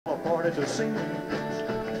Party to sing.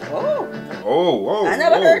 Oh, I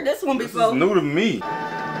never heard this one before. This is new to me.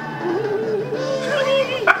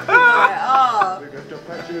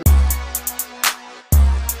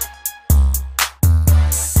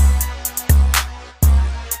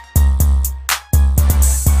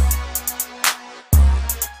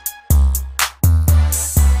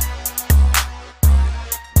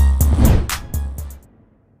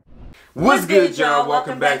 What's good, y'all?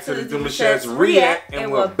 Welcome back to the Demouchets React,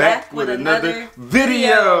 and we're back with another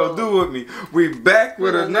video. Do with me. We back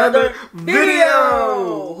with another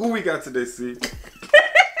video. Who we got today, C?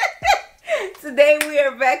 Today we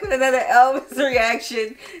are back with another Elvis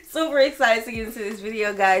reaction. Super excited to get into this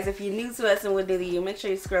video, guys. If you're new to us and we're new to you, make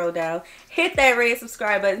sure you scroll down, hit that red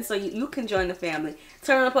subscribe button so you can join the family.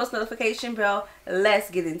 Turn on the post notification bell.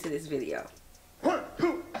 Let's get into this video. 1,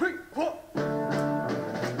 2, 3, 4.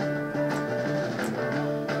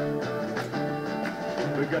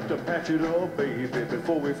 We got to patch it up, baby,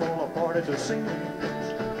 before we fall apart at the seams.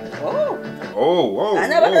 Oh, I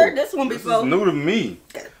never heard this one before. This is new to me.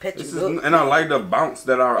 And I like the bounce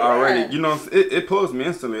that I already, you know, it pulls me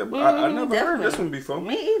instantly. I never heard this one before.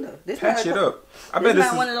 Me either. This patch it up. I bet this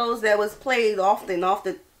is not one of those that was played often.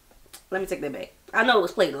 Let me take that back. I know it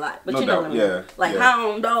was played a lot, but no you know doubt. what I mean. Like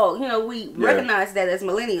Hound Dog, you know, we recognize that as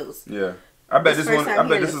millennials. Yeah. I bet this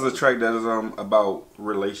is a track that is about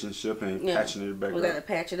relationship and patching it back up. We gotta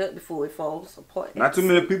patch it up before it falls apart. Not too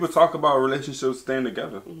many people talk about relationships staying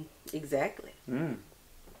together. Exactly. We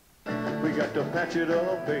got to patch it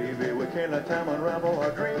up, baby. We can't let time unravel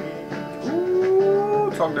our dreams.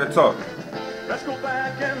 Ooh, talk that talk. Let's go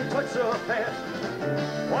back and touch the past.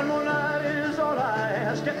 One more night is all I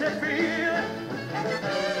ask. Get that feeling.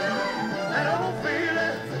 That old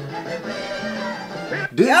feeling.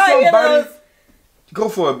 Did somebody go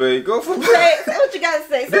for it, babe? Go for it. Say what you gotta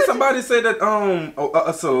say. Did somebody say that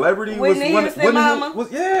a celebrity was one of mama?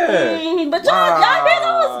 But y'all hear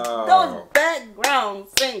those background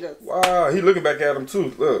singers. Wow, he looking back at him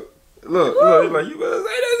too. Look. He's like, you better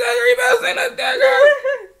say this, you better say that, girl.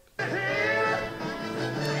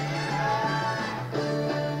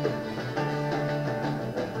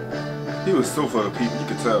 He was so for the people, you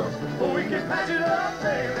could tell. We can patch it up,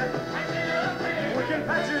 baby. We can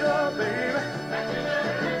patch it up, baby.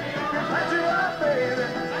 Patch it up, baby.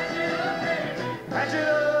 Patch it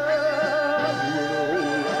up.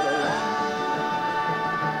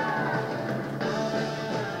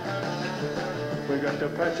 We got to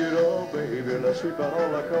patch it up, baby. Let's sweep out all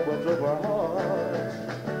the cobwebs of our hearts.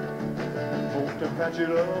 Want to patch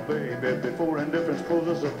it up, baby, before indifference pulls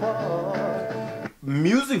us apart.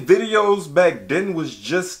 Music videos back then was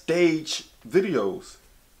just stage videos.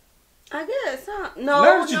 I guess, huh? No.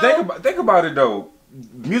 Now that you think about it though,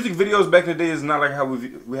 music videos back in the day is not like how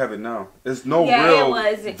we have it now. It's no real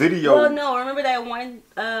video. Well, no. Remember that one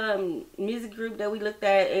music group that we looked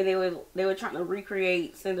at, and they were trying to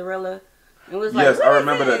recreate Cinderella. It was like, yes, I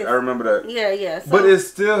remember that. I remember that. Yeah. So, but it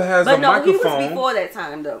still has a microphone. He was before that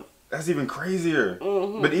time though. That's even crazier.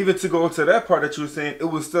 But even to go to that part that you were saying, it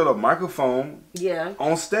was still a microphone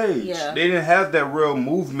on stage. Yeah. They didn't have that real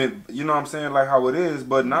movement, you know what I'm saying, like how it is.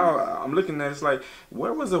 But now I'm looking at it, it's like,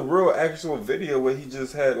 where was a real actual video where he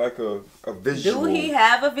just had like a visual? Do he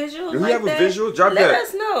have a visual? Do he have a visual? Drop that. Let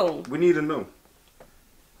us know. We need to know.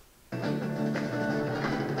 Don't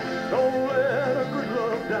let a good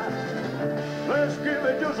love die. Let's give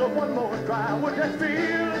it just one more try. Would that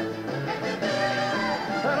feel?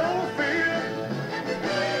 That old feeling.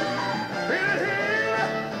 Feel it here.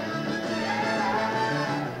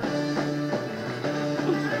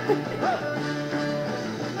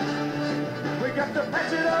 We got to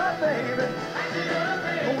patch it up, baby.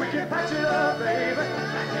 We can patch it up, baby.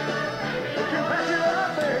 We can patch it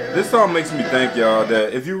up, baby. This song makes me think, y'all,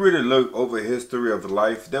 that if you really look over history of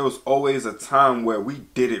life, there was always a time where we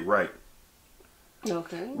did it right.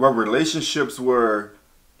 Okay. Where relationships were,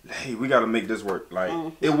 hey, we got to make this work. Like,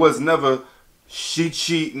 it was never she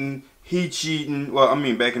cheating, he cheating. Well, I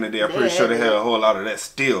mean, back in the day, I'm pretty sure they had a whole lot of that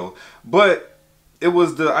still. But it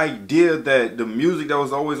was the idea that the music that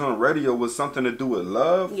was always on the radio was something to do with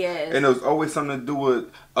love. Yes. And it was always something to do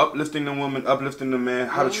with uplifting the woman, uplifting the man,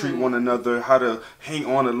 how to treat one another, how to hang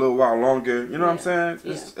on a little while longer. You know what I'm saying?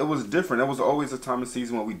 It was different. It was always a time and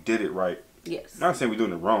season when we did it right. Yes. I'm not saying we're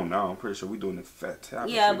doing it wrong now. I'm pretty sure we're doing it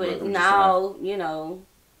fantastic. Yeah, but now, you know,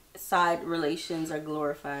 side relations are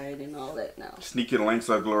glorified and all that now. Sneaky links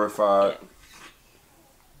are glorified.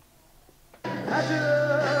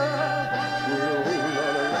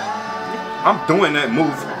 I'm doing that move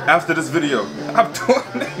after this video. I'm doing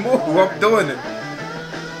that move. I'm doing it.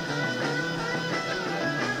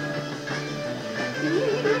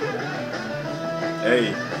 Hey,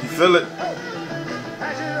 you feel it?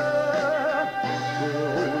 Patch it up with a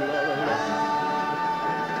whole lot of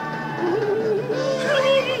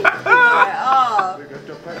Like, oh. love. We got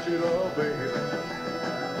to patch it up, baby.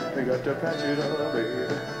 We got to patch it up,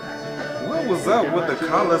 baby. What was up with the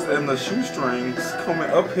collars and the shoestrings coming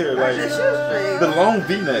up here? Like The shoestrings. the long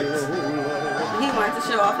V-necks. He wanted to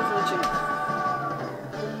show off his little shoes.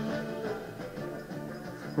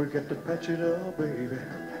 We got to patch it up, baby.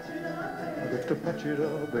 We got to patch it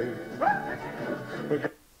up, baby. We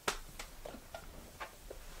got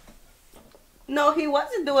No, he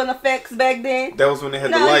wasn't doing effects back then. That was when they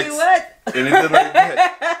had the No, lights. he was. And it did like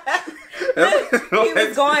that. He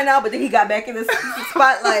was going out, but then he got back in the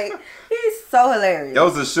spotlight. He's so hilarious. That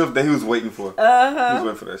was the shift that he was waiting for. He was Uh-huh.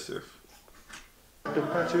 waiting for that shift. to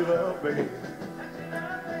patch it up, baby.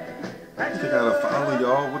 You gotta follow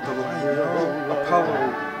y'all with the light, y'all.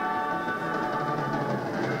 Apollo.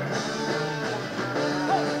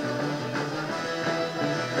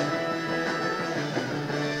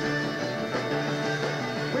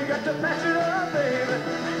 We got to patch it up, baby.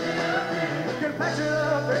 We can patch it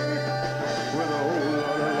up, baby. With a whole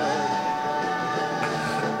lot of love.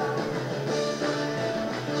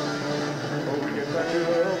 Oh, we can patch it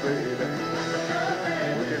up, baby.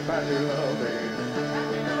 We can patch it up, baby.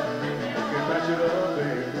 We can patch it up,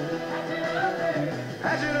 baby.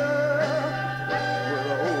 Patch it up with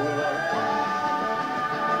a whole lot of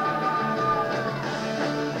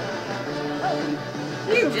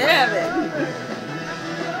He jamming.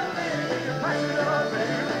 patch it up,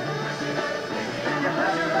 baby.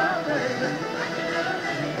 Patch it up, baby.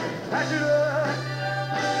 Patch it up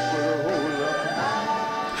with a whole lot.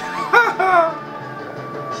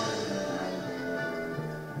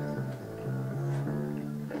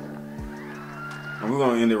 And we're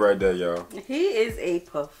gonna end it right there, y'all. He is a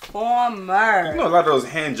performer. You know, a lot of those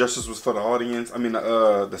hand gestures was for the audience. I mean,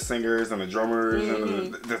 the singers and the drummers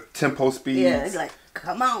and the tempo speeds. Yeah, it's like,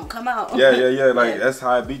 come on, come on. Yeah. Like, that's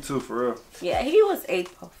how it be too, for real. Yeah, he was a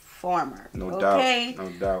performer. No Okay. doubt.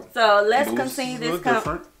 No doubt. So let's Moves continue was a this. little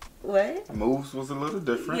different. What? Moves was a little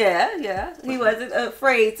different. Yeah. He wasn't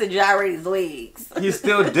afraid to gyrate his legs. He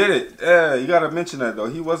still did it. Yeah, you gotta mention that though.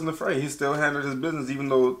 He wasn't afraid. He still handled his business, even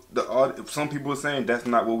though some people were saying that's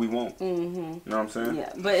not what we want. Mm-hmm. You know what I'm saying?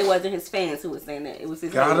 Yeah, but it wasn't his fans who was saying that. It was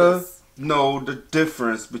his Gotta haters. know the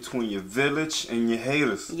difference between your village and your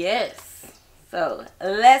haters. Yes. So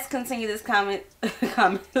let's continue this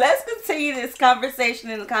Let's continue this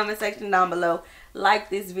conversation in the comment section down below. Like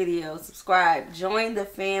this video, subscribe, join the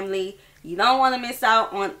family. You don't want to miss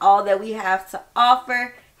out on all that we have to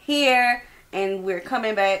offer here, and we're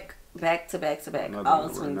coming back to back. Another All one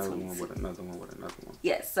with 2022. another one with another one with another one.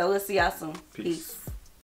 Yes. So we'll see y'all soon. Peace. Peace.